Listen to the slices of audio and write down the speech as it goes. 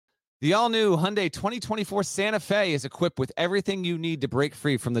The all-new Hyundai 2024 Santa Fe is equipped with everything you need to break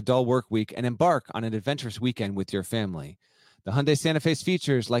free from the dull work week and embark on an adventurous weekend with your family. The Hyundai Santa Fe's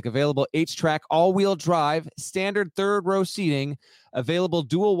features like available H-Track all-wheel drive, standard third-row seating, available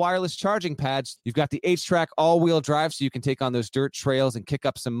dual wireless charging pads. You've got the H-Track all-wheel drive so you can take on those dirt trails and kick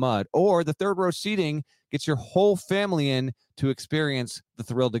up some mud. Or the third-row seating gets your whole family in to experience the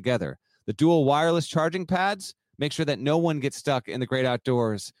thrill together. The dual wireless charging pads make sure that no one gets stuck in the great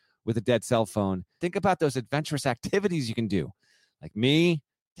outdoors with a dead cell phone. Think about those adventurous activities you can do, like me,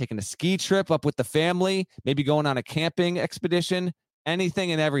 taking a ski trip up with the family, maybe going on a camping expedition,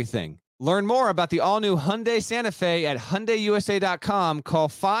 anything and everything. Learn more about the all-new Hyundai Santa Fe at HyundaiUSA.com. Call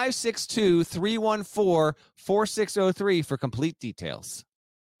 562-314-4603 for complete details.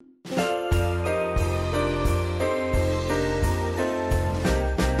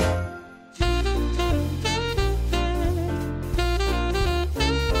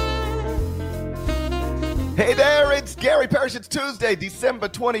 Hey there, it's Gary Parrish. It's Tuesday, December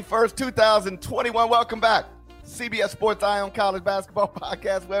 21st, 2021. Welcome back. CBS Sports Eye on College Basketball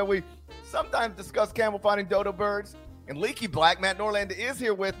Podcast, where we sometimes discuss camel fighting dodo birds and leaky black. Matt Norlander is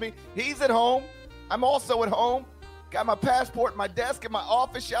here with me. He's at home. I'm also at home. Got my passport, my desk, in my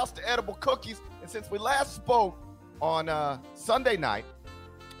office. Shouts to Edible Cookies. And since we last spoke on Sunday night,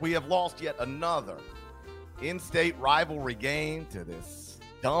 we have lost yet another in-state rivalry game to this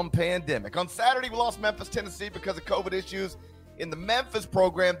dumb pandemic. On Saturday, we lost Memphis, Tennessee because of COVID issues in the Memphis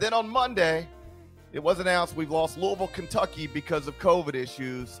program. Then on Monday, it was announced we've lost Louisville, Kentucky because of COVID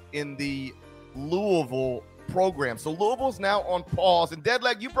issues in the Louisville program. So Louisville's now on pause. And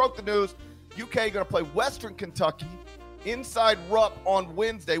Deadleg, you broke the news. UK going to play Western Kentucky inside Rupp on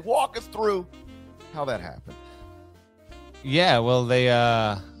Wednesday. Walk us through how that happened. Yeah, well, they,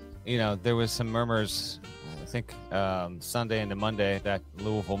 there was some murmurs, I think Sunday into Monday, that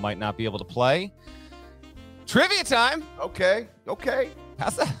Louisville might not be able to play. Trivia time. Okay.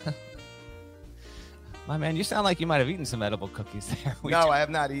 How's that? My man, you sound like you might have eaten some edible cookies there. No, I have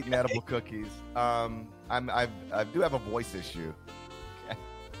not eaten edible cookies. I do have a voice issue. Okay.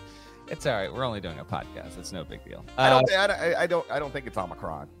 It's all right. We're only doing a podcast. It's no big deal. I don't think it's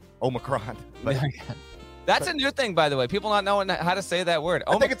Omicron. But that's a new thing, by the way. People not knowing how to say that word.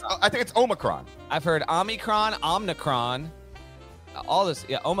 I think it's Omicron. I've heard Omicron, Omnicron, all this.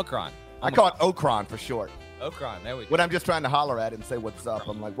 Yeah, Omicron. I call it Okron for short. Okron. There we go. When I'm just trying to holler at it and say what's up,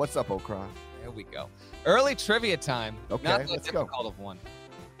 I'm like, "What's up, Okron?" There we go. Early trivia time. Okay, not so let's difficult go. of one.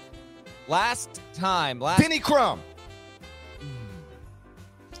 Last Penny Crumb.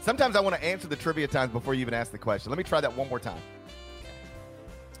 Sometimes I want to answer the trivia times before you even ask the question. Let me try that one more time.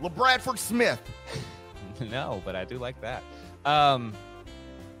 LeBradford Smith. No, but I do like that.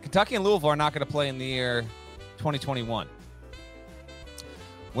 Kentucky and Louisville are not going to play in the year 2021.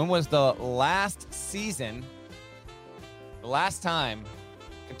 When was the last time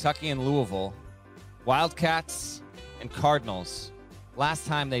Kentucky and Louisville, Wildcats and Cardinals, last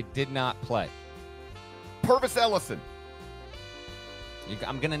time they did not play? Purvis Ellison.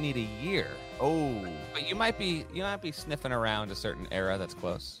 I'm going to need a year. Oh. But you might be sniffing around a certain era that's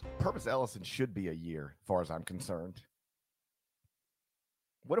close. Purvis Ellison should be a year, as far as I'm concerned.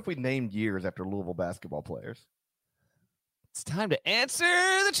 What if we named years after Louisville basketball players? It's time to answer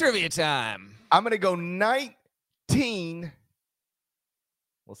the trivia time. I'm going to go 19.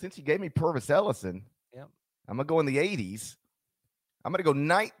 Well, since you gave me Purvis Ellison, yep, I'm going to go in the 80s. I'm going to go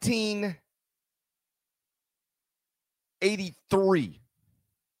 1983.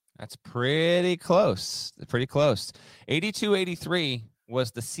 That's pretty close. 82-83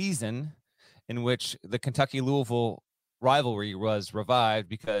 was the season in which the Kentucky-Louisville rivalry was revived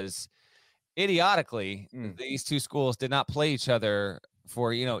because idiotically, these two schools did not play each other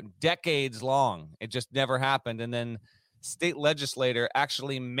for, decades long. It just never happened. And then state legislator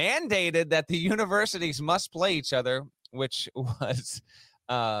actually mandated that the universities must play each other, which was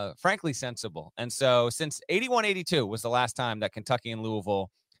frankly sensible. And so since 81-82 was the last time that Kentucky and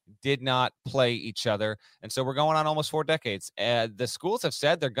Louisville did not play each other. And so we're going on almost 4 decades. The schools have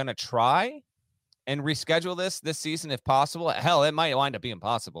said they're going to try and reschedule this season if possible. Hell, it might wind up being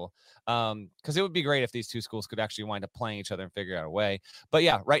possible because it would be great if these two schools could actually wind up playing each other and figure out a way. But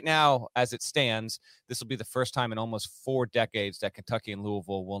yeah, right now, as it stands, this will be the first time in almost 4 decades that Kentucky and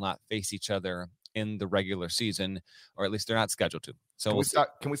Louisville will not face each other in the regular season, or at least they're not scheduled to. So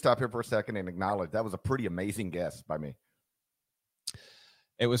can we stop here for a second and acknowledge that was a pretty amazing guess by me?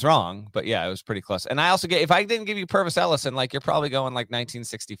 It was wrong, but yeah, it was pretty close. And I also if I didn't give you Purvis Ellison, you're probably going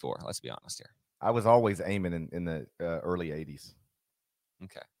 1964. Let's be honest here. I was always aiming in the early 80s.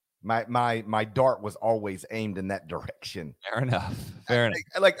 Okay. my dart was always aimed in that direction. Fair enough. Fair enough.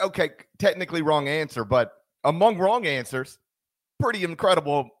 Like, okay, technically wrong answer, but among wrong answers, pretty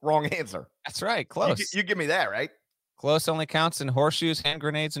incredible wrong answer. That's right. Close. You give me that, right? Close only counts in horseshoes, hand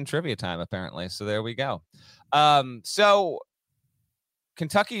grenades, and trivia time, apparently. So there we go. So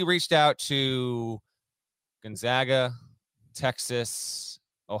Kentucky reached out to Gonzaga, Texas,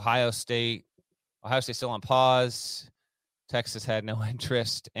 Ohio State. Ohio State still on pause. Texas had no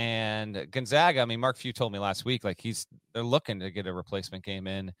interest. And Gonzaga, I mean, Mark Few told me last week, like they're looking to get a replacement game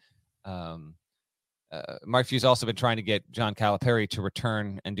in. Mark Few's also been trying to get John Calipari to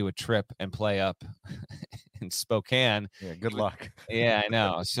return and do a trip and play up in Spokane. Yeah, good luck. Yeah, I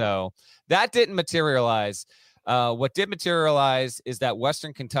know. So that didn't materialize. What did materialize is that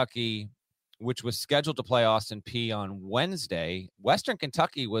Western Kentucky, which was scheduled to play Austin Peay on Wednesday, Western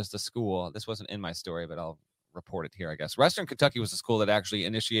Kentucky was the school. This wasn't in my story, but I'll report it here, I guess. Western Kentucky was the school that actually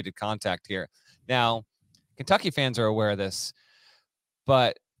initiated contact here. Now, Kentucky fans are aware of this,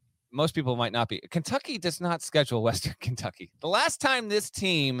 but most people might not be. Kentucky does not schedule Western Kentucky. The last time this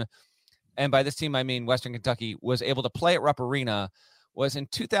team, and by this team I mean Western Kentucky, was able to play at Rupp Arena was in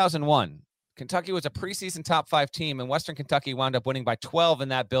 2001. Kentucky was a preseason top 5 team, and Western Kentucky wound up winning by 12 in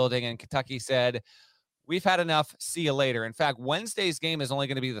that building, and Kentucky said, we've had enough, see you later. In fact, Wednesday's game is only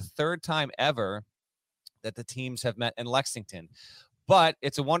going to be the 3rd time ever that the teams have met in Lexington. But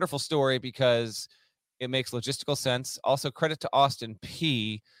it's a wonderful story because it makes logistical sense. Also, credit to Austin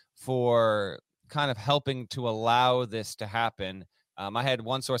Peay for kind of helping to allow this to happen. I had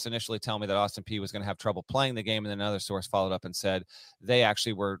one source initially tell me that Austin Peay was going to have trouble playing the game, and then another source followed up and said they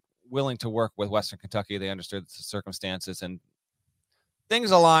actually were willing to work with Western Kentucky. They understood the circumstances, and things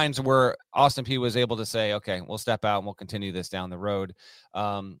aligned where Austin Peay was able to say, okay, we'll step out and we'll continue this down the road.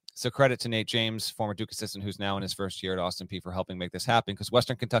 So credit to Nate James, former Duke assistant, who's now in his first year at Austin Peay, for helping make this happen, because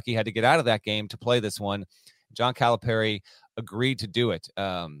Western Kentucky had to get out of that game to play this one. John Calipari agreed to do it.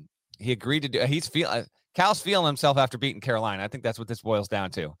 He agreed to do. Cal's feeling himself after beating Carolina. I think that's what this boils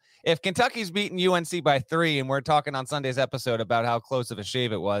down to. If Kentucky's beating UNC by 3, and we're talking on Sunday's episode about how close of a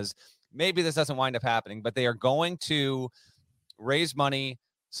shave it was, maybe this doesn't wind up happening, but they are going to raise money,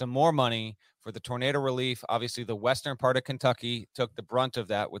 some more money for the tornado relief. Obviously, the western part of Kentucky took the brunt of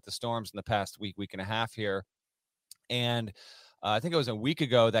that with the storms in the past week and a half here. And I think it was a week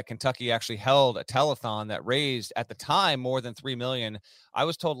ago that Kentucky actually held a telethon that raised, at the time, more than $3 million. I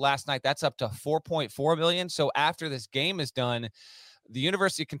was told last night that's up to $4.4 million. So after this game is done, the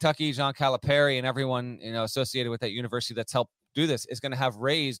University of Kentucky, John Calipari, and everyone associated with that university that's helped do this is going to have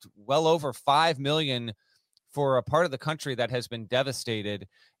raised well over $5 million for a part of the country that has been devastated.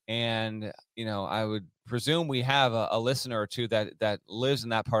 And I would presume we have a listener or two that lives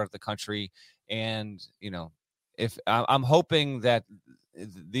in that part of the country, and if I'm hoping that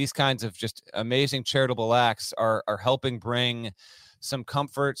these kinds of just amazing charitable acts are helping bring some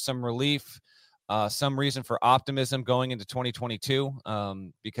comfort, some relief, some reason for optimism going into 2022,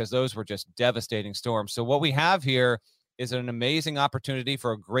 because those were just devastating storms. So what we have here is an amazing opportunity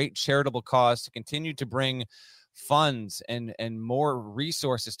for a great charitable cause to continue to bring funds and more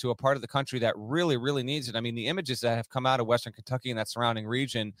resources to a part of the country that really, really needs it. I mean, the images that have come out of Western Kentucky and that surrounding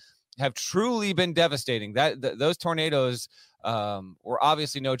region have truly been devastating. Those tornadoes were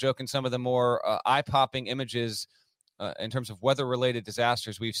obviously no joke, and some of the more eye-popping images in terms of weather-related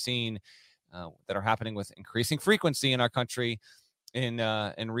disasters we've seen that are happening with increasing frequency in our country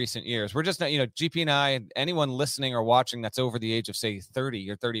in recent years. We're just not, GP and I, anyone listening or watching that's over the age of, say, 30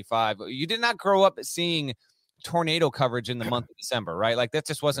 or 35, you did not grow up seeing tornado coverage in the month of December, right? Like that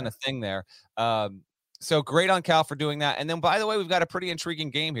just wasn't a thing there. So great on Cal for doing that. And then, by the way, we've got a pretty intriguing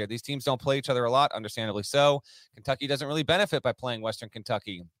game here. These teams don't play each other a lot, understandably so. Kentucky doesn't really benefit by playing Western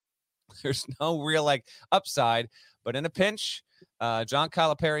Kentucky. There's no real upside, but in a pinch, John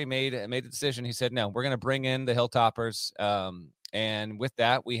Calipari made a decision. He said, no, we're going to bring in the Hilltoppers. And with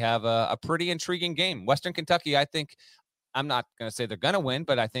that, we have a pretty intriguing game. Western Kentucky, I think, I'm not going to say they're going to win,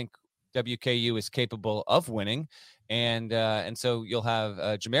 but I think WKU is capable of winning. And so you'll have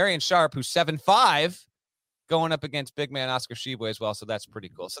Jamarian Sharp, who's 7'5", going up against big man Oscar Tshiebwe as well. So that's pretty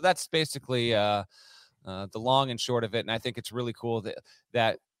cool. So that's basically the long and short of it. And I think it's really cool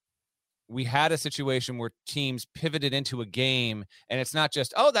that we had a situation where teams pivoted into a game, and it's not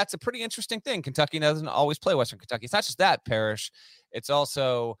just, oh, that's a pretty interesting thing. Kentucky doesn't always play Western Kentucky. It's not just that, Parrish. It's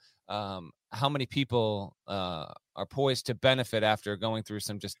also how many people are poised to benefit after going through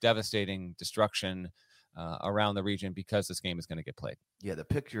some just devastating destruction around the region because this game is going to get played. Yeah, the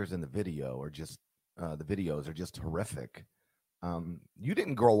pictures and the video are just the videos are just horrific. You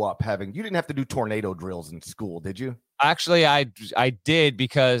didn't grow up you didn't have to do tornado drills in school, did you? Actually, I did,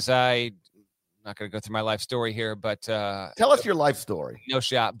 because I'm not going to go through my life story here, but tell us your life story. No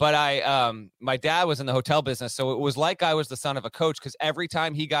shot. But my dad was in the hotel business, so it was like I was the son of a coach, because every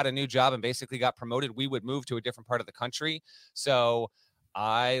time he got a new job and basically got promoted, we would move to a different part of the country. So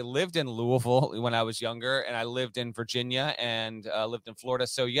I lived in Louisville when I was younger, and I lived in Virginia and lived in Florida.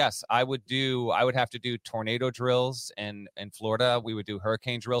 So yes, I would have to do tornado drills, and in Florida we would do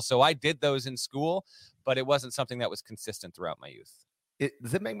hurricane drills. So I did those in school, but it wasn't something that was consistent throughout my youth.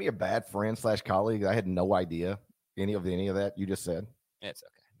 Does it make me a bad friend / colleague? I had no idea any of that you just said. It's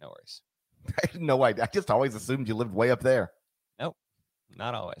okay. No worries. I had no idea. I just always assumed you lived way up there. Nope.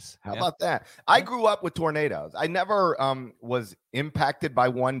 Not always. How about that? I grew up with tornadoes. I never was impacted by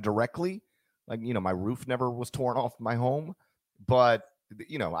one directly. Like, my roof never was torn off my home. But,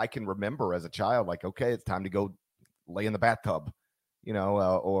 I can remember as a child, like, okay, it's time to go lay in the bathtub,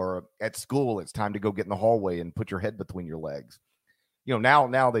 or at school, it's time to go get in the hallway and put your head between your legs.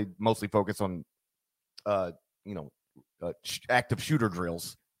 Now they mostly focus on, active shooter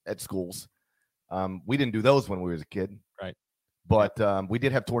drills at schools. We didn't do those when we was a kid. Right. But we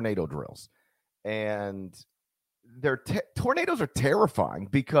did have tornado drills, and tornadoes are terrifying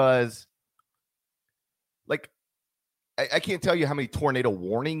because, like, I can't tell you how many tornado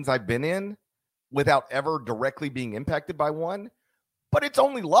warnings I've been in without ever directly being impacted by one, but it's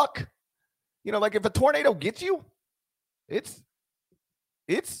only luck. Like, if a tornado gets you, it's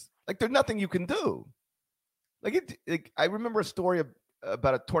like there's nothing you can do. I remember a story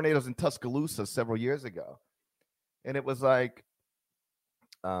about tornadoes in Tuscaloosa several years ago, and it was like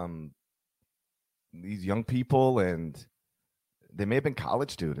these young people, and they may have been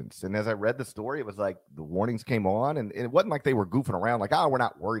college students. And as I read the story, it was like the warnings came on, and it wasn't like they were goofing around, like, we're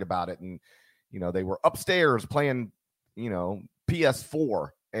not worried about it. And they were upstairs playing, PS4.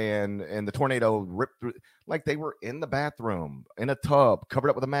 And the tornado ripped through, like they were in the bathroom in a tub covered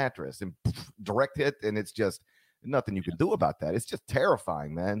up with a mattress, and direct hit. And it's just nothing you can do about that. It's just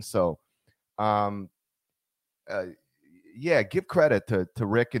terrifying, man. So, give credit to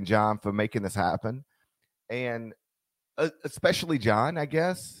Rick and John for making this happen. And especially John, I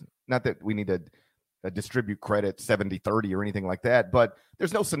guess. Not that we need to distribute credit 70-30 or anything like that, but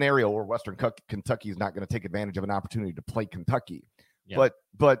there's no scenario where Western Kentucky is not going to take advantage of an opportunity to play Kentucky. Yeah.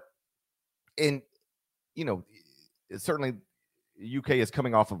 But certainly UK is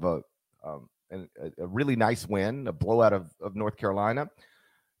coming off of a really nice win, a blowout of North Carolina.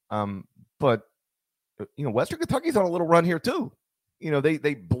 But Western Kentucky's on a little run here too.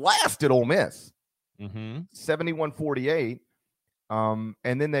 They blasted Ole Miss 71-48. And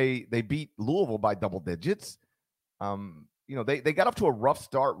then they beat Louisville by double digits. They got off to a rough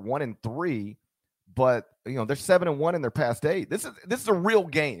start, 1-3. But they're 7-1 in their past 8. This is a real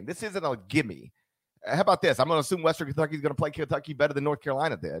game. This isn't a gimme. How about this? I'm going to assume Western Kentucky is going to play Kentucky better than North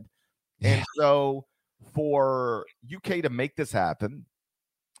Carolina did. Yeah. And so for UK to make this happen,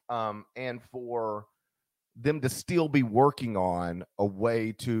 and for them to still be working on a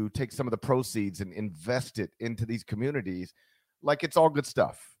way to take some of the proceeds and invest it into these communities, like, it's all good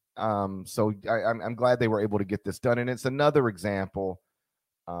stuff. So I'm glad they were able to get this done. And it's another example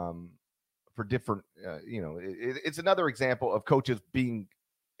for different, it's another example of coaches being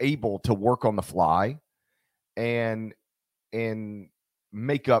able to work on the fly and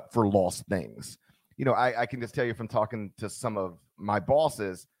make up for lost things. I can just tell you from talking to some of my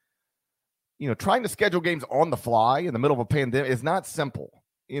bosses, trying to schedule games on the fly in the middle of a pandemic is not simple.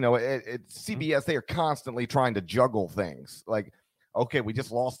 At CBS, they are constantly trying to juggle things like, okay, we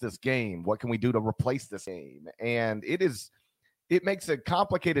just lost this game. What can we do to replace this game? And it makes a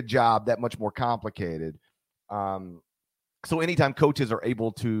complicated job that much more complicated. So anytime coaches are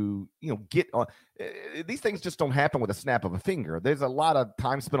able to, get on, these things just don't happen with a snap of a finger. There's a lot of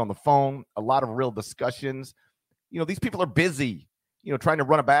time spent on the phone, a lot of real discussions. These people are busy, trying to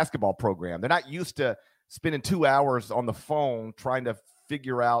run a basketball program. They're not used to spending 2 hours on the phone trying to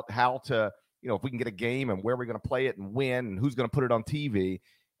figure out how to, if we can get a game and where we're going to play it and when and who's going to put it on TV.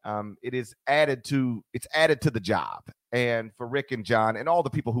 It's added to the job. And for Rick and John and all the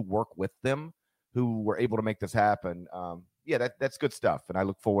people who work with them, who were able to make this happen, that's good stuff. And I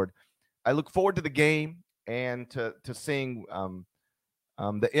look forward to the game and to seeing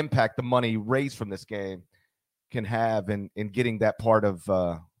the impact the money raised from this game can have in getting that part of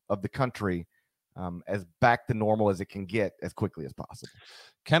the country as back to normal as it can get as quickly as possible.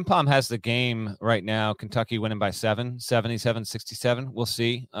 KenPom has the game right now. Kentucky winning by 7, 77-67. We'll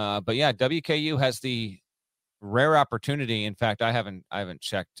see. But yeah, WKU has the rare opportunity. In fact, I haven't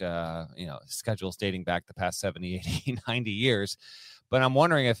checked, schedules dating back the past 70, 80, 90 years. But I'm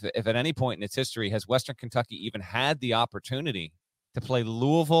wondering if at any point in its history has Western Kentucky even had the opportunity to play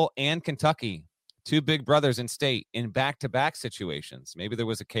Louisville and Kentucky, two big brothers in state, in back-to-back situations. Maybe there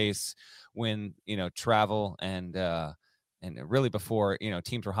was a case when, travel and really before,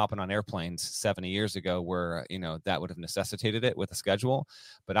 teams were hopping on airplanes 70 years ago where, that would have necessitated it with a schedule.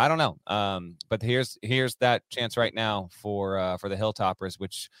 But I don't know. But here's that chance right now for the Hilltoppers,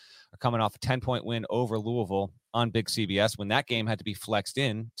 which are coming off a 10-point win over Louisville on Big CBS, when that game had to be flexed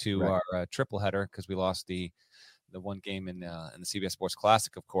in to our triple header because we lost the one game in the CBS Sports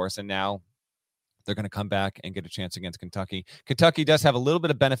Classic, of course. And now they're going to come back and get a chance against Kentucky. Kentucky does have a little bit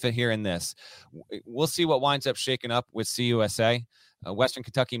of benefit here in this. We'll see what winds up shaking up with CUSA. Western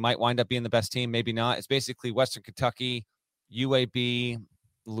Kentucky might wind up being the best team, maybe not. It's basically Western Kentucky, UAB,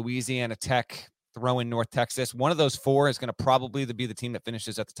 Louisiana Tech, throw in North Texas. One of those four is going to probably be the team that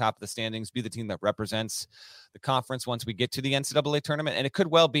finishes at the top of the standings, be the team that represents the conference once we get to the NCAA tournament. And it could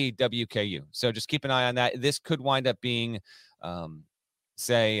well be WKU. So just keep an eye on that. This could wind up being, a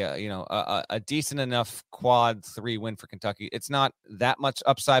decent enough quad 3 win for Kentucky. It's not that much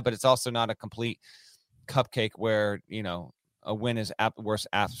upside, but it's also not a complete cupcake where, a win is worth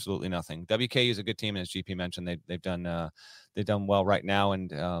absolutely nothing. WKU is a good team, and as GP mentioned, they've done well right now.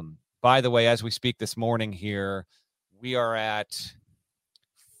 And by the way, as we speak this morning here, we are at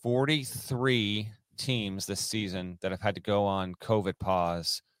 43 teams this season that have had to go on COVID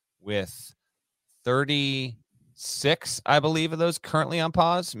pause, with 36, I believe, of those currently on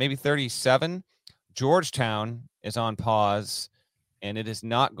pause, maybe 37. Georgetown is on pause, and it is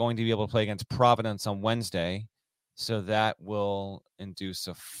not going to be able to play against Providence on Wednesday. So that will induce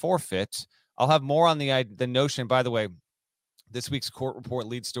a forfeit. I'll have more on the notion, by the way. This week's court report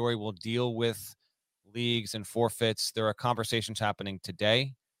lead story will deal with leagues and forfeits. There are conversations happening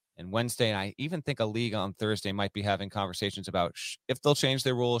today and Wednesday, and I even think a league on Thursday might be having conversations about if they'll change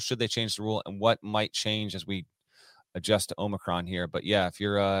their rules, should they change the rule, and what might change as we adjust to Omicron here. But yeah, if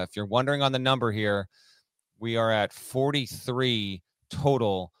you're wondering on the number here, we are at 43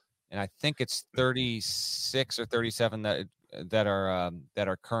 total, and I think it's 36 or 37 that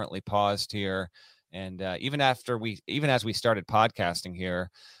are currently paused here. And even as we started podcasting here,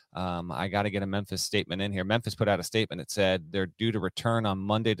 I got to get a Memphis statement in here. Memphis put out a statement that said they're due to return on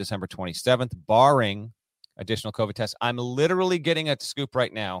Monday, December 27th, barring additional COVID tests. I'm literally getting a scoop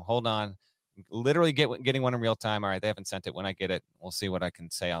right now. Hold on. Literally getting one in real time. All right, they haven't sent it. When I get it, we'll see what I can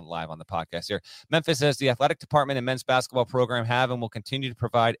say on live on the podcast here. Memphis says the athletic department and men's basketball program have and will continue to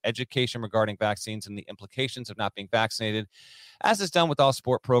provide education regarding vaccines and the implications of not being vaccinated, as is done with all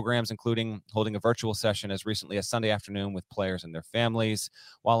sport programs, including holding a virtual session as recently as Sunday afternoon with players and their families.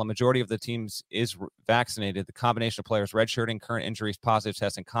 While a majority of the teams is vaccinated, the combination of players redshirting, current injuries, positive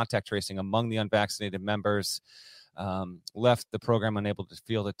tests, and contact tracing among the unvaccinated members left the program unable to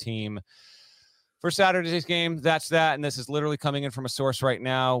field a team for Saturday's game. That's that. And this is literally coming in from a source right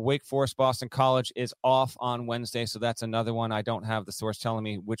now. Wake Forest Boston College is off on Wednesday. So that's another one. I don't have the source telling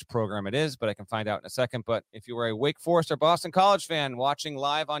me which program it is, but I can find out in a second. But if you were a Wake Forest or Boston College fan watching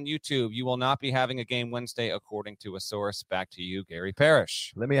live on YouTube, you will not be having a game Wednesday, according to a source. Back to you, Gary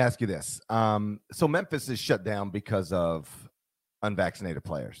Parrish. Let me ask you this. So Memphis is shut down because of unvaccinated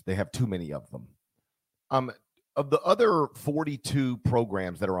players. They have too many of them. Of the other 42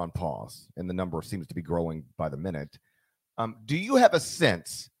 programs that are on pause, and the number seems to be growing by the minute, do you have a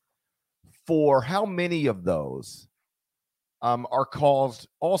sense for how many of those are caused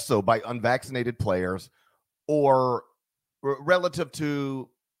also by unvaccinated players, or relative to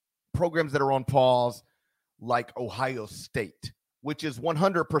programs that are on pause like Ohio State, which is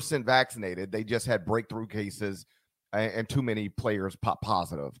 100% vaccinated? They just had breakthrough cases and too many players pop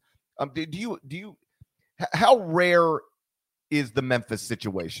positive. Do you How rare is the Memphis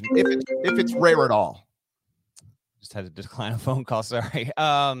situation, if it's rare at all? Just had to decline a phone call. Sorry.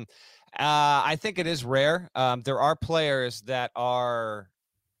 I think it is rare. There are players that are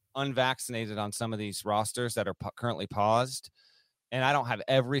unvaccinated on some of these rosters that are currently paused, and I don't have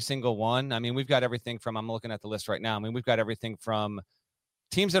every single one. I mean, we've got everything from, I'm looking at the list right now. I mean, we've got everything from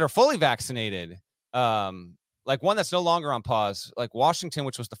teams that are fully vaccinated, like one that's no longer on pause, like Washington,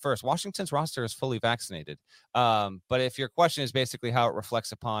 which was the first. Washington's roster is fully vaccinated. But if your question is basically how it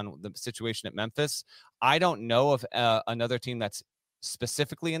reflects upon the situation at Memphis, I don't know of another team that's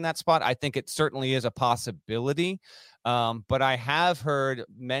specifically in that spot. I think it certainly is a possibility. But I have heard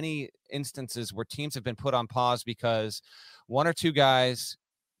many instances where teams have been put on pause because one or two guys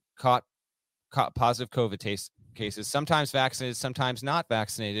caught positive COVID cases, sometimes vaccinated, sometimes not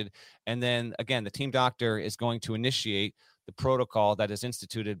vaccinated. And then again, the team doctor is going to initiate the protocol that is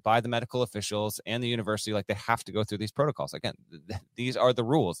instituted by the medical officials and the university. Like, they have to go through these protocols. Again, these are the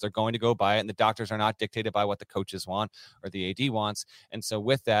rules. They're going to go by it, and the doctors are not dictated by what the coaches want or the AD wants. And so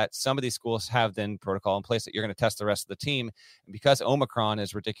with that, some of these schools have then protocol in place that you're going to test the rest of the team. And because Omicron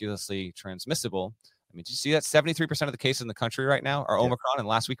is ridiculously transmissible, I mean, do you see that 73% of the cases in the country right now are Omicron, and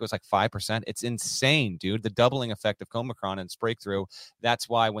last week it was like 5%. It's insane, dude. The doubling effect of Omicron and its breakthrough. That's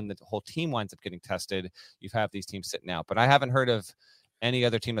why when the whole team winds up getting tested, you have these teams sitting out. But I haven't heard of any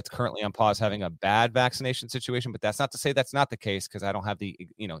other team that's currently on pause having a bad vaccination situation. But that's not to say that's not the case, because I don't have the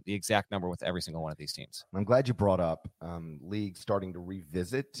exact number with every single one of these teams. I'm glad you brought up leagues starting to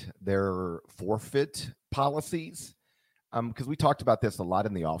revisit their forfeit policies, because we talked about this a lot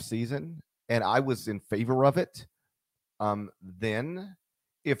in the offseason. And I was in favor of it then,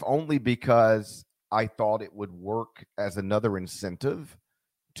 if only because I thought it would work as another incentive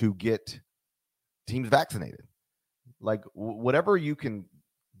to get teams vaccinated. Like, whatever you can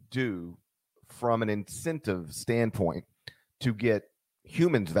do from an incentive standpoint to get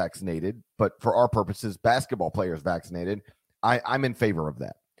humans vaccinated, but for our purposes, basketball players vaccinated, I'm in favor of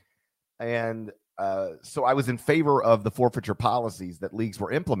that. And so I was in favor of the forfeiture policies that leagues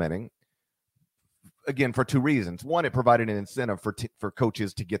were implementing. Again, for two reasons. One, it provided an incentive for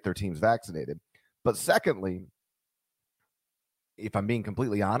coaches to get their teams vaccinated. But secondly, if I'm being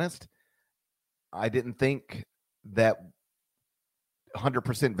completely honest, I didn't think that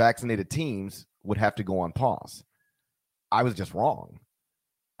 100% vaccinated teams would have to go on pause. I was just wrong.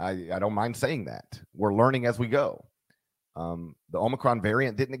 I don't mind saying that. We're learning as we go. The Omicron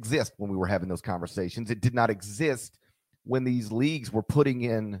variant didn't exist when we were having those conversations. It did not exist when these leagues were putting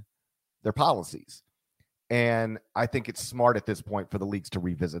in their policies. And I think it's smart at this point for the leagues to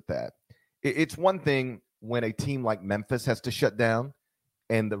revisit that. It's one thing when a team like Memphis has to shut down,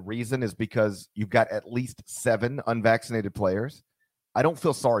 and the reason is because you've got at least 7 unvaccinated players. I don't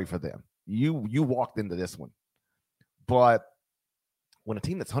feel sorry for them. You walked into this one. But when a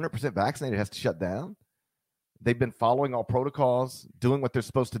team that's 100% vaccinated has to shut down, they've been following all protocols, doing what they're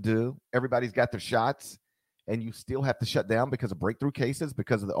supposed to do. Everybody's got their shots, and you still have to shut down because of breakthrough cases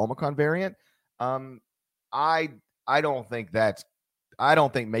because of the Omicron variant. I don't think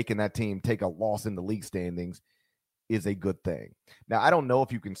making that team take a loss in the league standings is a good thing. Now, I don't know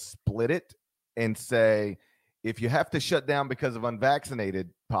if you can split it and say, if you have to shut down because of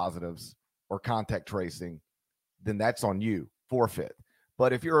unvaccinated positives or contact tracing, then that's on you, forfeit.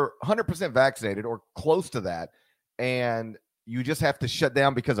 But if you're 100% vaccinated or close to that, and you just have to shut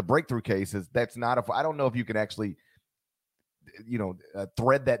down because of breakthrough cases, that's not I don't know if you can actually,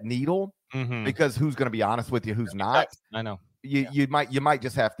 thread that needle, because who's going to be honest with you, who's not. I know. You might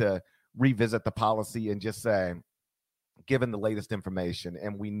just have to revisit the policy and just say, given the latest information,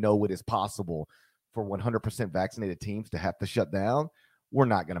 and we know it is possible for 100% vaccinated teams to have to shut down, we're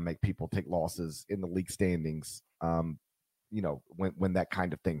not going to make people take losses in the league standings. When that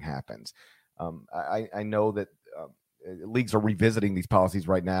kind of thing happens. I know that leagues are revisiting these policies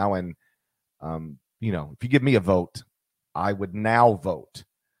right now. And, if you give me a vote, I would now vote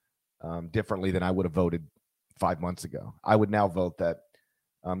differently than I would have voted 5 months ago. I would now vote that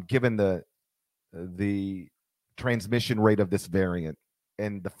given the transmission rate of this variant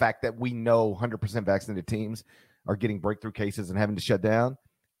and the fact that we know 100% vaccinated teams are getting breakthrough cases and having to shut down,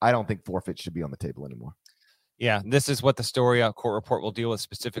 I don't think forfeit should be on the table anymore. Yeah, this is what the story court report will deal with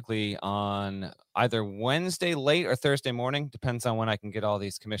specifically on either Wednesday late or Thursday morning. Depends on when I can get all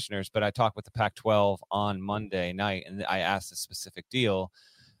these commissioners. But I talked with the Pac-12 on Monday night, and I asked a specific deal.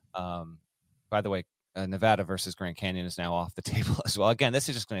 By the way, Nevada versus Grand Canyon is now off the table as well. Again, this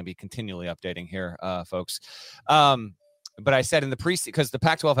is just going to be continually updating here, folks. But I said in the preseason, because the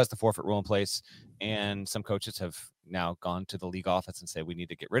Pac-12 has the forfeit rule in place, and some coaches have now gone to the league office and say, we need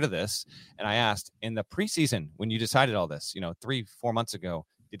to get rid of this. And I asked, in the preseason, when you decided all this, 3-4 months ago,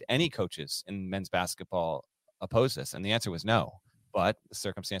 did any coaches in men's basketball oppose this? And the answer was no. But the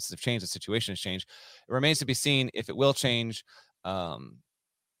circumstances have changed. The situation has changed. It remains to be seen if it will change.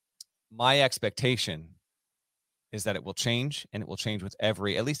 My expectation is that it will change, and it will change with at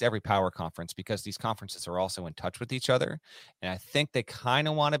least every power conference, because these conferences are also in touch with each other. And I think they kind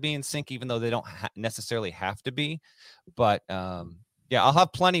of want to be in sync, even though they don't necessarily have to be. But I'll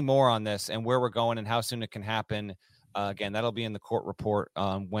have plenty more on this and where we're going and how soon it can happen Again, that'll be in the court report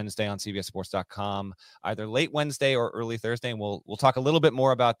on Wednesday on CBSSports.com, either late Wednesday or early Thursday. And we'll talk a little bit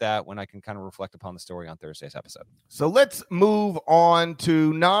more about that when I can kind of reflect upon the story on Thursday's episode. So let's move on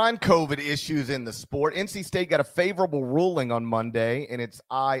to non-COVID issues in the sport. NC State got a favorable ruling on Monday in its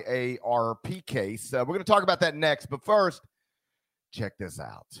IARP case. We're going to talk about that next. But first, check this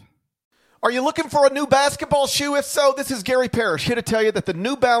out. Are you looking for a new basketball shoe? If so, this is Gary Parrish here to tell you that the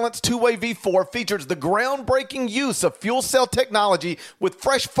New Balance 2-Way V4 features the groundbreaking use of fuel cell technology with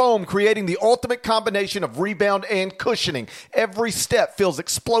fresh foam, creating the ultimate combination of rebound and cushioning. Every step feels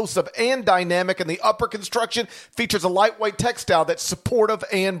explosive and dynamic, and the upper construction features a lightweight textile that's supportive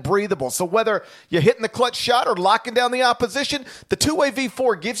and breathable. So whether you're hitting the clutch shot or locking down the opposition, the 2-Way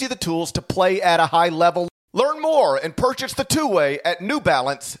V4 gives you the tools to play at a high level. Learn more and purchase the 2-Way at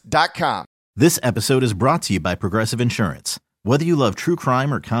newbalance.com. This episode is brought to you by Progressive Insurance. Whether you love true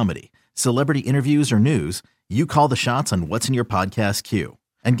crime or comedy, celebrity interviews or news, you call the shots on what's in your podcast queue.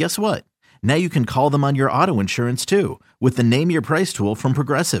 And guess what? Now you can call them on your auto insurance too with the Name Your Price tool from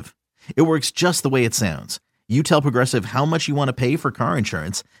Progressive. It works just the way it sounds. You tell Progressive how much you want to pay for car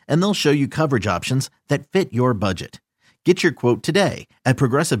insurance, and they'll show you coverage options that fit your budget. Get your quote today at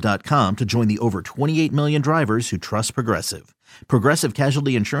Progressive.com to join the over 28 million drivers who trust Progressive. Progressive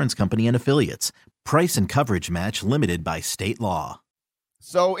Casualty Insurance Company and Affiliates. Price and coverage match limited by state law.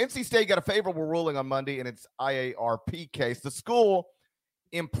 So NC State got a favorable ruling on Monday in its IARP case. The school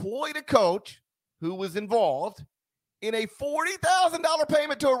employed a coach who was involved in a $40,000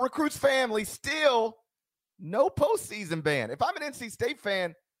 payment to a recruit's family. Still, no postseason ban. If I'm an NC State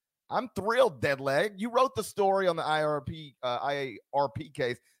fan, I'm thrilled, Deadleg. You wrote the story on the IARP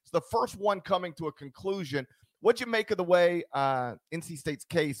case. It's the first one coming to a conclusion. What'd you make of the way NC State's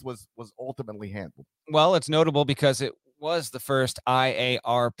case was ultimately handled? Well, it's notable because it was the first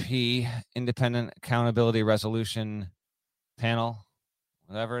IARP, Independent Accountability Resolution Panel,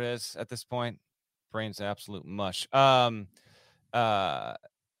 whatever it is at this point. Brain's absolute mush.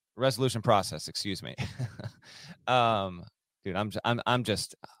 Resolution process, excuse me. Dude,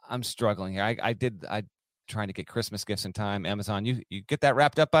 I'm struggling here. I trying to get Christmas gifts in time. Amazon, you get that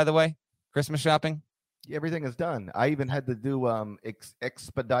wrapped up, by the way? Christmas shopping? Yeah, everything is done. I even had to do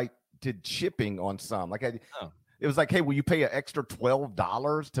expedited shipping on some. It was like, hey, will you pay an extra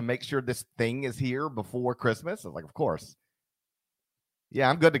 $12 to make sure this thing is here before Christmas? I was like, of course. Yeah,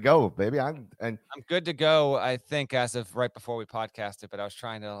 I'm good to go, baby. I'm good to go, I think, as of right before we podcasted, but I was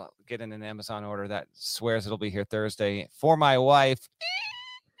trying to get in an Amazon order that swears it'll be here Thursday for my wife.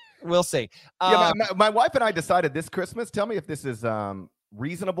 We'll see. Yeah, my wife and I decided this Christmas. Tell me if this is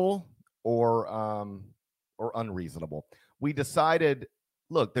reasonable or unreasonable. We decided,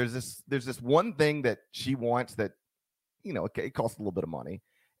 look, there's this one thing that she wants that, it costs a little bit of money.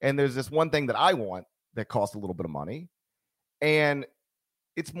 And there's this one thing that I want that costs a little bit of money. And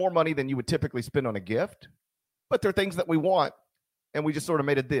it's more money than you would typically spend on a gift, but they're things that we want. And we just sort of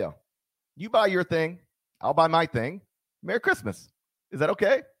made a deal. You buy your thing, I'll buy my thing. Merry Christmas. Is that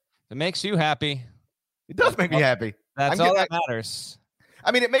okay? It makes you happy. It does make me happy. That's all that matters.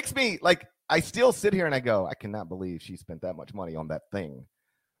 I mean, it makes me I still sit here and I go, I cannot believe she spent that much money on that thing.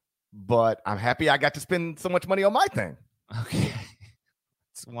 But I'm happy I got to spend so much money on my thing. Okay.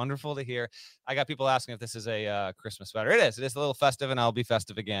 It's wonderful to hear. I got people asking if this is a Christmas sweater. It is. It is a little festive, and I'll be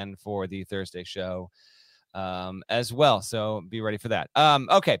festive again for the Thursday show as well. So be ready for that.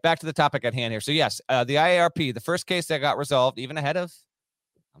 Okay, back to the topic at hand here. So yes, the IARP, the first case that got resolved, even ahead of,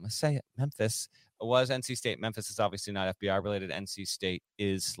 I'm going to say it, Memphis, was NC State. Memphis is obviously not FBI related. NC State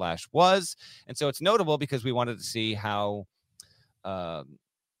is/was. And so it's notable because we wanted to see how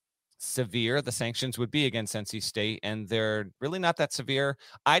severe the sanctions would be against NC State, and they're really not that severe.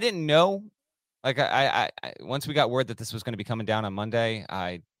 I didn't know, I once we got word that this was going to be coming down on Monday,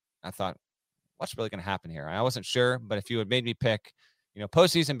 I thought, what's really going to happen here? I wasn't sure, but if you had made me pick,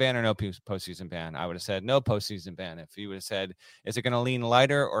 postseason ban or no postseason ban, I would have said no postseason ban. If you would have said, is it going to lean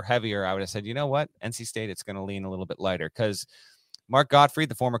lighter or heavier? I would have said, you know what, NC State, it's going to lean a little bit lighter, because Mark Gottfried,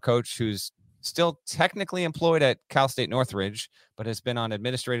 the former coach who's still technically employed at Cal State Northridge, but has been on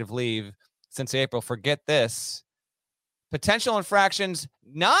administrative leave since April. Forget this. Potential infractions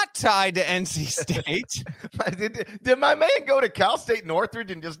not tied to NC State. Did my man go to Cal State Northridge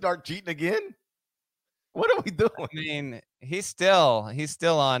and just start cheating again? What are we doing? I mean, he's still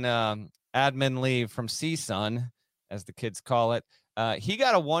on admin leave from CSUN, as the kids call it. He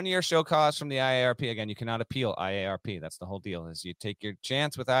got a 1-year show cause from the IARP. Again, you cannot appeal IARP. That's the whole deal, is you take your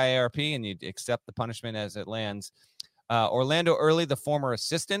chance with IARP and you accept the punishment as it lands. Orlando Early, the former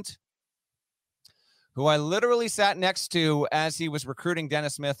assistant, who I literally sat next to as he was recruiting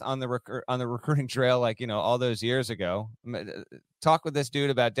Dennis Smith on the recruiting trail, like, all those years ago. Talk with this dude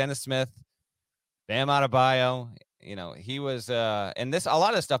about Dennis Smith, Bam Adebayo. He was, and a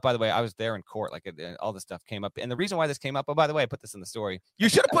lot of this stuff, by the way, I was there in court, like all this stuff came up. And the reason why this came up, oh, by the way, I put this in the story. You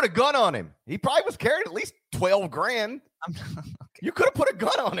should have put a gun on him. He probably was carrying at least 12 grand. Okay. You could have put a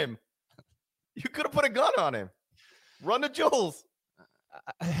gun on him. Run the jewels.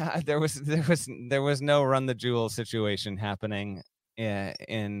 There was no run the jewels situation happening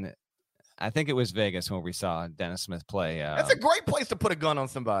in I think it was Vegas when we saw Dennis Smith play. That's a great place to put a gun on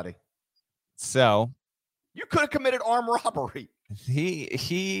somebody. So you could have committed armed robbery. He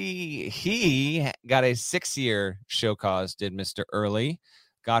got a 6-year show cause, did Mr. Early.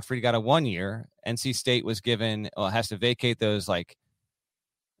 Gottfried got a 1-year. NC State was given, has to vacate those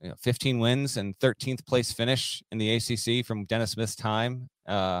 15 wins and 13th place finish in the ACC from Dennis Smith's time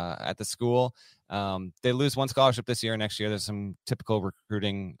at the school. They lose one scholarship this year. Next year, there's some typical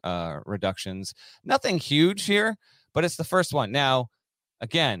recruiting reductions. Nothing huge here, but it's the first one. Now,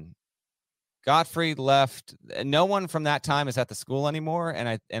 again, Gottfried left. No one from that time is at the school anymore.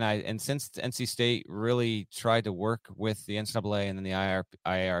 And since NC State really tried to work with the NCAA and then the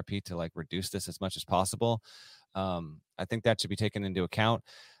IARP to reduce this as much as possible, I think that should be taken into account.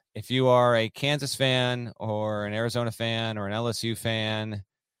 If you are a Kansas fan or an Arizona fan or an LSU fan,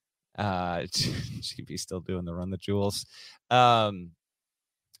 GB still doing the run the jewels. I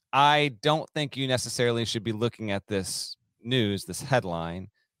don't think you necessarily should be looking at this news, this headline,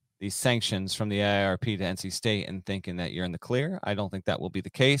 these sanctions from the IARP to NC State and thinking that you're in the clear. I don't think that will be the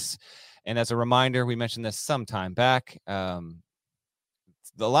case. And as a reminder, we mentioned this some time back. A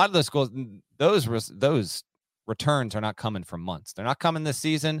lot of those schools, those returns are not coming for months. They're not coming this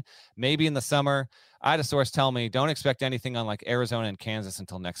season, maybe in the summer. I had a source tell me, don't expect anything on Arizona and Kansas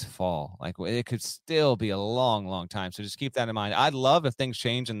until next fall. It could still be a long, long time. So just keep that in mind. I'd love if things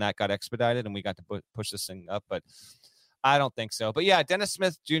change and that got expedited and we got to push this thing up, but I don't think so. But yeah, Dennis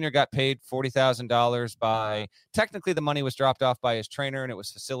Smith Jr. got paid $40,000 by, technically the money was dropped off by his trainer and it was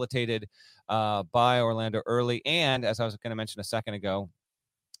facilitated by Orlando Early. And as I was going to mention a second ago,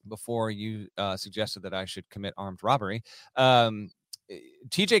 before you suggested that I should commit armed robbery, TJ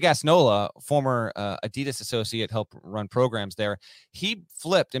Gasnola, former Adidas associate, helped run programs there. He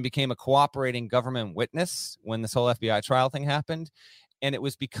flipped and became a cooperating government witness when this whole FBI trial thing happened. And it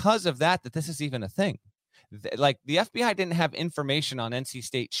was because of that this is even a thing. The FBI didn't have information on NC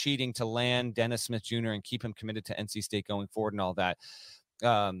State cheating to land Dennis Smith Jr. and keep him committed to NC State going forward and all that.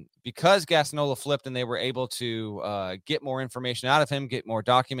 Because Gasnola flipped and they were able to get more information out of him, get more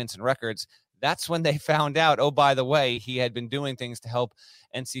documents and records, that's when they found out, oh, by the way, he had been doing things to help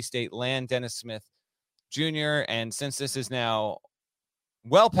NC State land Dennis Smith Jr. And since this is now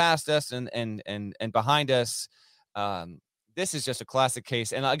well past us and behind us, this is just a classic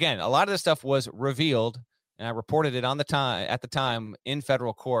case. And again, a lot of this stuff was revealed, and I reported it at the time in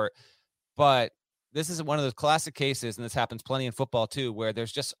federal court, but this is one of those classic cases, and this happens plenty in football too, where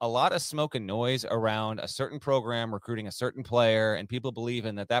there's just a lot of smoke and noise around a certain program recruiting a certain player, and people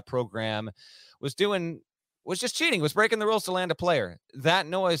believing that program was just cheating, was breaking the rules to land a player. That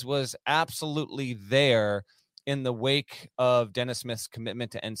noise was absolutely there in the wake of Dennis Smith's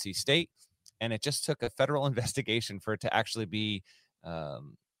commitment to NC State, and it just took a federal investigation for it to actually be,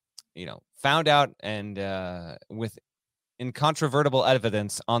 found out and with incontrovertible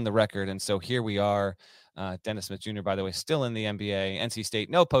evidence on the record. And so here we are. Dennis Smith Jr., by the way, still in the NBA. NC State,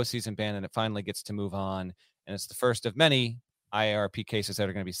 no postseason ban, and it finally gets to move on. And it's the first of many IARP cases that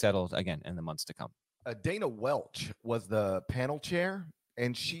are going to be settled again in the months to come. Dana Welch was the panel chair,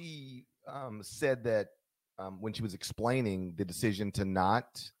 and she said that when she was explaining the decision to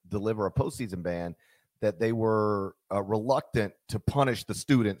not deliver a postseason ban, that they were reluctant to punish the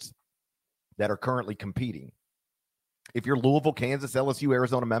students that are currently competing. If you're Louisville, Kansas, LSU,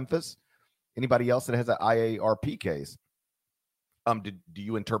 Arizona, Memphis, anybody else that has an IARP case, do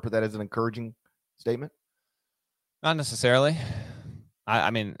you interpret that as an encouraging statement? Not necessarily.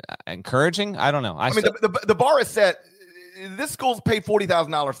 I mean, encouraging? I don't know. The bar is set. This school's paid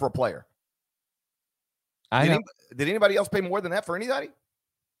 $40,000 for a player. Did anybody else pay more than that for anybody?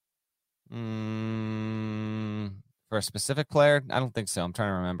 For a specific player? I don't think so. I'm trying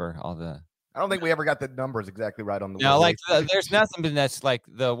to remember all the... I don't think we ever got the numbers exactly right on the. No, there's nothing been that's like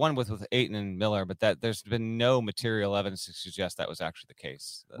the one with Ayton and Miller, but that there's been no material evidence to suggest that was actually the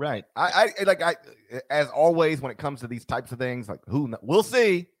case. Right. I as always when it comes to these types of things, we'll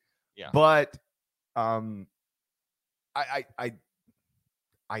see. Yeah. But I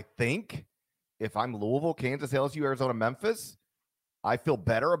think if I'm Louisville, Kansas, LSU, Arizona, Memphis, I feel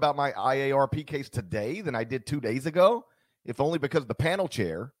better about my IARP case today than I did 2 days ago, if only because the panel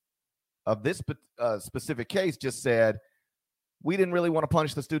chair of this specific case just said, we didn't really want to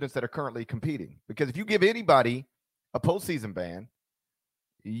punish the students that are currently competing. Because if you give anybody a postseason ban,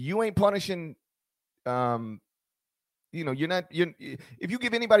 you ain't punishing, if you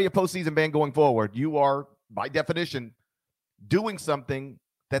give anybody a postseason ban going forward, you are, by definition, doing something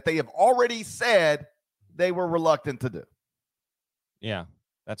that they have already said they were reluctant to do. Yeah,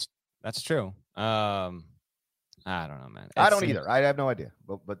 that's true. I don't know, man. I don't either. I have no idea.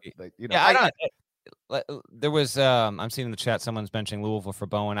 But yeah, I don't. There was I'm seeing in the chat someone's mentioning Louisville for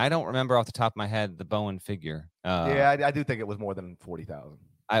Bowen. I don't remember off the top of my head the Bowen figure. I do think it was more than 40,000.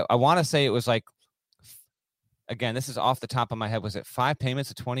 I want to say it was like, again, this is off the top of my head. Was it 5 payments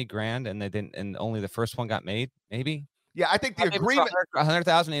of $20,000 and they didn't, and only the first one got made? Maybe. Yeah, I think the agreement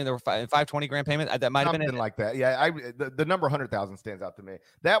 100,000 and there were five $20,000 payments. That might have been something like that. Yeah, the number 100,000 stands out to me.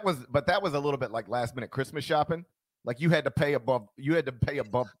 That was a little bit like last minute Christmas shopping. Like you had to pay above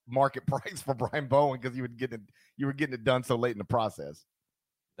market price for Brian Bowen because you were getting it done so late in the process.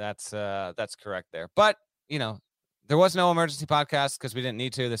 That's correct there. But there was no emergency podcast because we didn't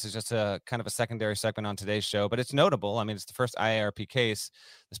need to. This is just a kind of a secondary segment on today's show, but it's notable. I mean, it's the first IARP case.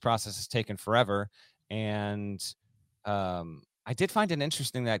 This process has taken forever, and I did find it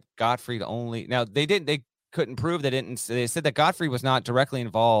interesting that Gottfried they couldn't prove they said that Gottfried was not directly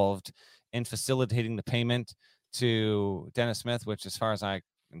involved in facilitating the payment to Dennis Smith, which as far as I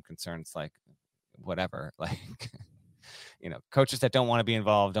am concerned, it's like whatever. Like, coaches that don't want to be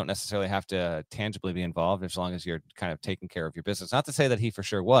involved don't necessarily have to tangibly be involved as long as you're kind of taking care of your business. Not to say that he for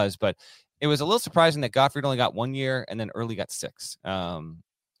sure was, but it was a little surprising that Gottfried only got 1 year and then Early got 6.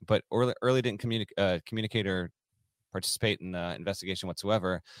 But Early didn't communicate or participate in the investigation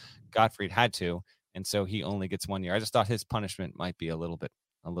whatsoever. Gottfried had to, and so he only gets 1 year. I just thought his punishment might be a little bit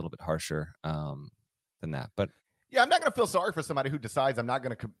harsher than that. But yeah, I'm not going to feel sorry for somebody who decides I'm not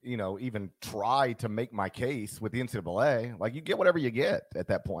going to, even try to make my case with the NCAA. Like, you get whatever you get at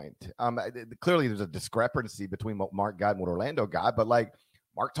that point. Clearly, there's a discrepancy between what Mark got and what Orlando got, but like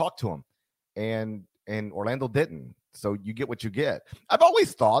Mark talked to him, and Orlando didn't. So you get what you get. I've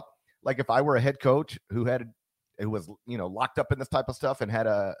always thought, like, if I were a head coach who was locked up in this type of stuff and had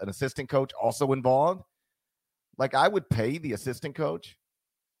an assistant coach also involved, like I would pay the assistant coach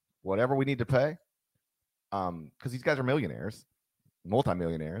whatever we need to pay. Because these guys are millionaires,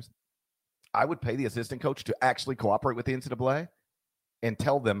 multimillionaires. I would pay the assistant coach to actually cooperate with the NCAA and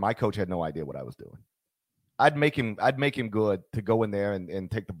tell them my coach had no idea what I was doing. I'd make him good to go in there and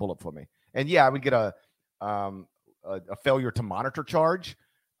take the bullet for me. And yeah, I would get a failure to monitor charge,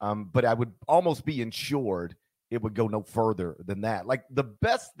 but I would almost be insured it would go no further than that. Like, the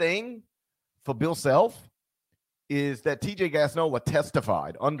best thing for Bill Self is that TJ Gasnola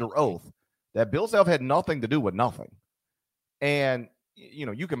testified under oath that Bill Self had nothing to do with nothing. And,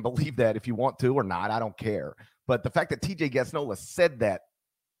 you can believe that if you want to or not. I don't care. But the fact that TJ Gasnola said that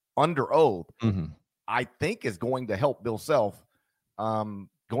under oath, I think is going to help Bill Self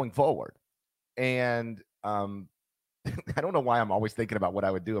going forward. And I don't know why I'm always thinking about what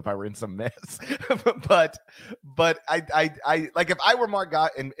I would do if I were in some mess. but I like, if I were Mark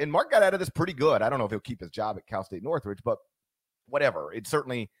got and Mark got out of this pretty good. I don't know if he'll keep his job at Cal State Northridge, but whatever. It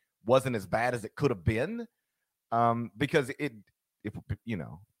certainly wasn't as bad as it could have been, because it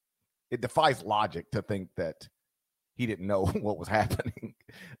defies logic to think that he didn't know what was happening,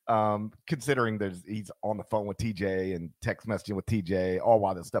 considering he's on the phone with TJ and text messaging with TJ all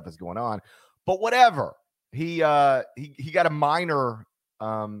while this stuff is going on. But whatever, he got a minor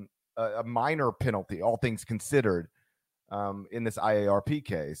penalty, all things considered, in this IARP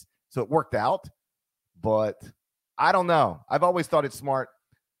case, so it worked out. But I don't know. I've always thought it's smart.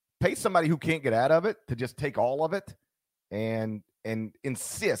 Pay somebody who can't get out of it to just take all of it and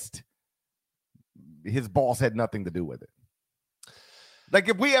insist his boss had nothing to do with it. Like,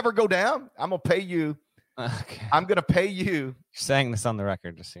 if we ever go down, I'm going to pay you. Okay. I'm going to pay you. You're saying this on the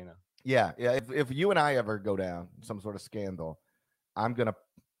record, just so you know. Yeah. If you and I ever go down some sort of scandal, I'm going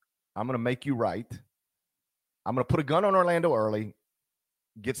to make you right. I'm going to put a gun on Orlando Early,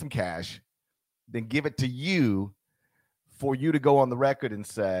 get some cash, then give it to you for you to go on the record and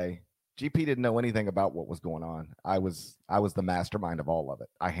say, GP didn't know anything about what was going on. I was the mastermind of all of it.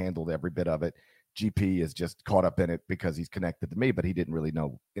 I handled every bit of it. GP is just caught up in it because he's connected to me, but he didn't really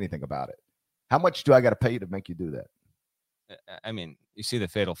know anything about it. How much do I got to pay you to make you do that? I mean, you see the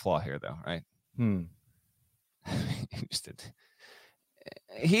fatal flaw here, though, right?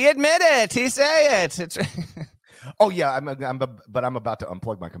 He admitted. He say it. Oh yeah, but I'm about to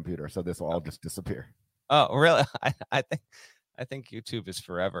unplug my computer, so this will all just disappear. Oh, really? I I think YouTube is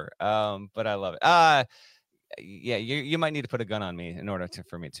forever. But I love it. Yeah, you might need to put a gun on me in order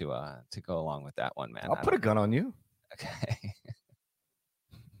for me to go along with that one, man. I'll put a gun on you. Okay.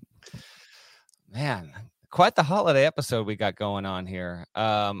 Man, quite the holiday episode we got going on here.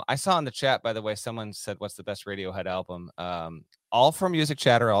 I saw in the chat, by the way, someone said, what's the best Radiohead album? All from Music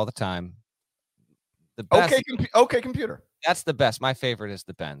Chatter all the time. The best. Okay, Computer. That's the best. My favorite is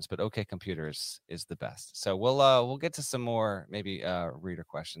the Benz, but OK Computer is the best. So we'll get to some more maybe reader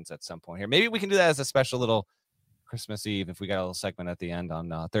questions at some point here. Maybe we can do that as a special little Christmas Eve if we got a little segment at the end on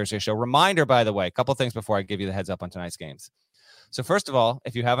Thursday's show. Reminder, by the way, a couple things before I give you the heads up on tonight's games. So first of all,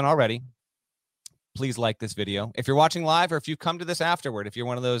 if you haven't already, please like this video. If you're watching live or if you come to this afterward, if you're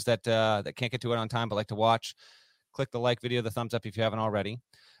one of those that can't get to it on time but like to watch, click the like video, the thumbs up if you haven't already.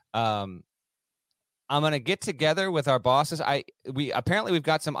 I'm going to get together with our bosses. We've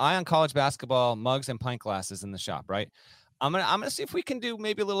got some Eye on College basketball mugs and pint glasses in the shop, right? I'm going to see if we can do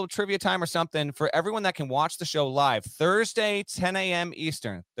maybe a little trivia time or something for everyone that can watch the show live. Thursday, 10 a.m.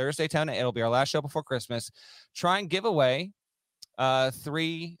 Eastern. Thursday, 10 a.m. It'll be our last show before Christmas. Try and give away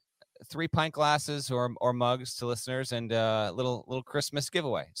three pint glasses or mugs to listeners and little Christmas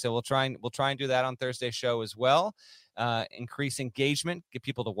giveaway. So we'll try and do that on Thursday's show as well. Increase engagement, get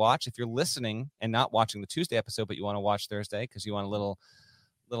people to watch. If you're listening and not watching the Tuesday episode, but you want to watch Thursday because you want a little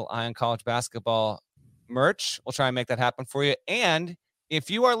Eye on College basketball merch, we'll try and make that happen for you. And if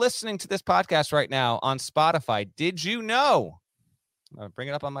you are listening to this podcast right now on Spotify, did you know? I'll bring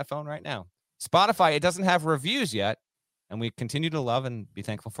it up on my phone right now. Spotify, it doesn't have reviews yet, and we continue to love and be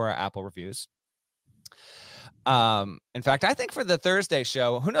thankful for our Apple reviews. In fact, I think for the Thursday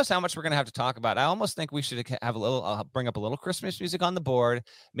show, who knows how much we're going to have to talk about. I almost think we should have a little, bring up a little Christmas music on the board.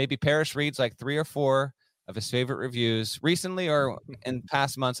 Maybe Parrish reads like 3 or 4 of his favorite reviews recently or in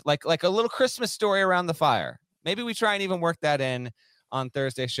past months, like a little Christmas story around the fire. Maybe we try and even work that in on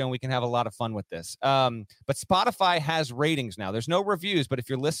Thursday's show and we can have a lot of fun with this. But Spotify has ratings now. There's no reviews, but if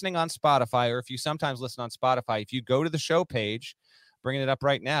you're listening on Spotify or if you sometimes listen on Spotify, if you go to the show page, bringing it up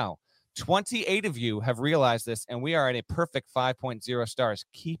right now, 28 of you have realized this, and we are at a perfect 5.0 stars.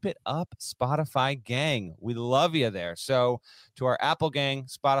 Keep it up, Spotify gang. We love you there. So to our Apple gang,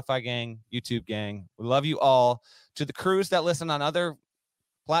 Spotify gang, YouTube gang, we love you all. To the crews that listen on other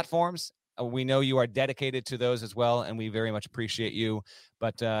platforms, we know you are dedicated to those as well, and we very much appreciate you.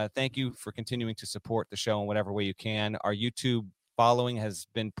 But thank you for continuing to support the show in whatever way you can. Our YouTube following has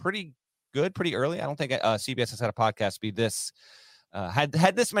been pretty good, pretty early. I don't think CBS has had a podcast be this had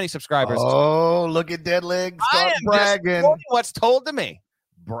this many subscribers. Oh, look at Deadleg start bragging. Just what's told to me.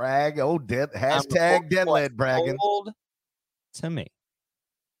 Brag. Oh, hashtag Deadleg bragging. Told to me.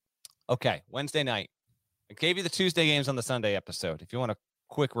 Okay, Wednesday night. I gave you the Tuesday games on the Sunday episode. If you want a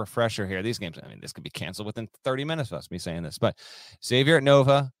quick refresher here, these games, I mean, this could be canceled within 30 minutes of us me saying this, but Xavier at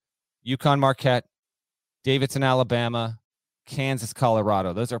Nova, UConn Marquette, Davidson, Alabama, Kansas,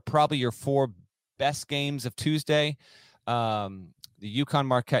 Colorado. Those are probably your 4 best games of Tuesday. The UConn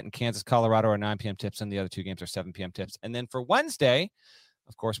Marquette and Kansas, Colorado are 9 p.m. tips, and the other 2 games are 7 p.m. tips. And then for Wednesday,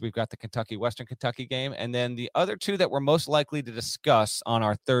 of course, we've got the Western Kentucky game. And then the other 2 that we're most likely to discuss on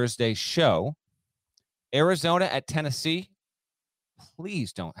our Thursday show, Arizona at Tennessee.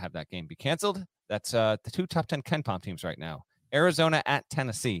 Please don't have that game be canceled. That's the 2 top 10 KenPom teams right now. Arizona at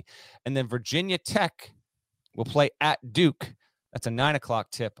Tennessee. And then Virginia Tech will play at Duke. That's a 9:00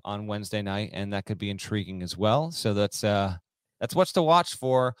 tip on Wednesday night, and that could be intriguing as well. So that's what's to watch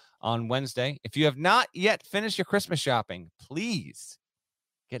for on Wednesday. If you have not yet finished your Christmas shopping, please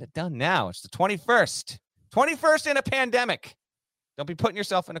get it done now. It's the 21st in a pandemic. Don't be putting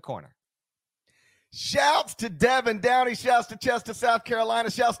yourself in a corner. Shouts to Devin Downey. Shouts to Chester, South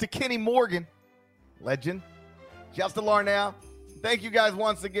Carolina. Shouts to Kenny Morgan, legend. Shouts to Larnell. Thank you guys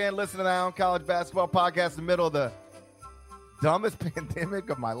once again. Listening to the Eye on College Basketball Podcast in the middle of the dumbest pandemic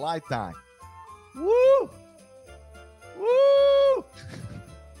of my lifetime. Woo! Woo!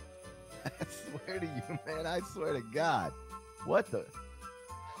 I swear to you, man. I swear to God. What the?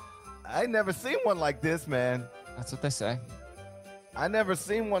 I never seen one like this, man. That's what they say. I never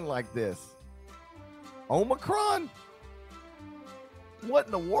seen one like this. Omicron? What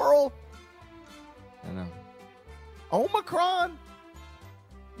in the world? I know. Omicron?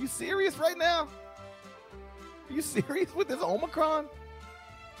 You serious right now? Are you serious with this Omicron?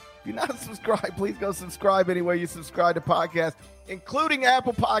 If you're not subscribed, please go subscribe anywhere you subscribe to podcasts, including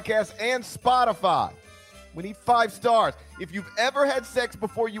Apple Podcasts and Spotify. We need 5 stars. If you've ever had sex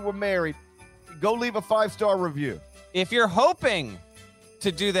before you were married, go leave a 5-star review. If you're hoping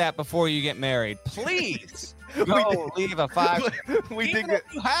to do that before you get married, please go leave a 5. We Even did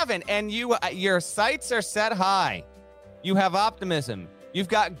if you haven't, and your sights are set high. You have optimism. You've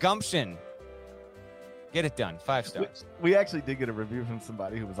got gumption. Get it done. 5 stars. We actually did get a review from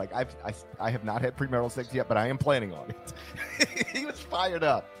somebody who was like, I have not had premarital sex yet, but I am planning on it. He was fired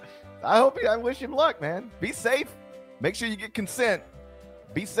up. I wish him luck, man. Be safe. Make sure you get consent.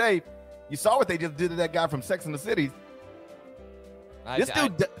 Be safe. You saw what they just did to that guy from Sex and the City.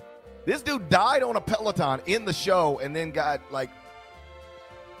 This dude died on a Peloton in the show and then got like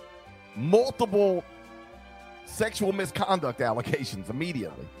multiple sexual misconduct allegations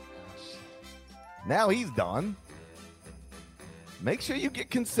immediately. Now he's done. Make sure you get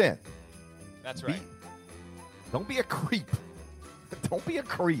consent. That's right. Don't be a creep. Don't be a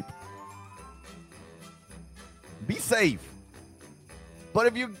creep. Be safe. But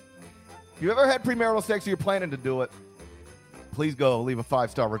if you ever had premarital sex or you're planning to do it, please go leave a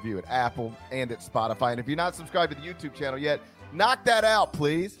 5-star review at Apple and at Spotify. And if you're not subscribed to the YouTube channel yet, knock that out,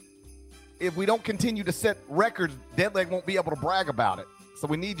 please. If we don't continue to set records, Deadleg won't be able to brag about it. So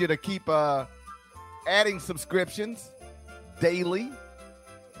we need you to keep adding subscriptions daily.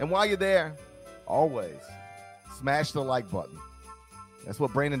 And while you're there, always smash the like button. That's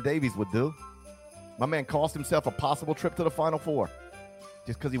what Brandon Davies would do. My man cost himself a possible trip to the Final Four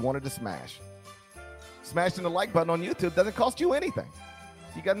just because he wanted to smash. Smashing the like button on YouTube doesn't cost you anything.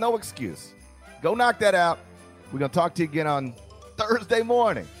 You got no excuse. Go knock that out. We're going to talk to you again on Thursday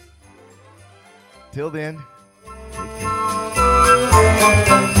morning. Till then,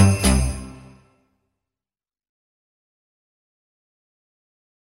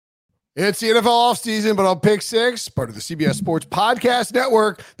 it's the NFL offseason, but on Pick Six, part of the CBS Sports Podcast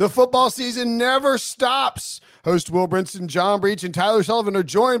Network, the football season never stops. Host Will Brinson, John Breach, and Tyler Sullivan are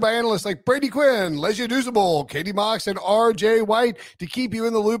joined by analysts like Brady Quinn, Lesia Duzable, Katie Mox, and RJ White to keep you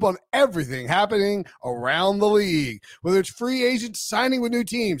in the loop on everything happening around the league. Whether it's free agents signing with new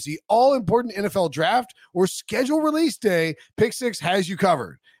teams, the all-important NFL draft, or schedule release day, Pick Six has you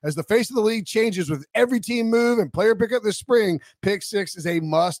covered. As the face of the league changes with every team move and player pickup this spring, Pick Six is a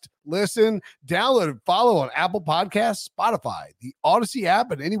must listen. Download and follow on Apple Podcasts, Spotify, the Odyssey app,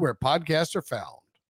 and anywhere podcasts are found.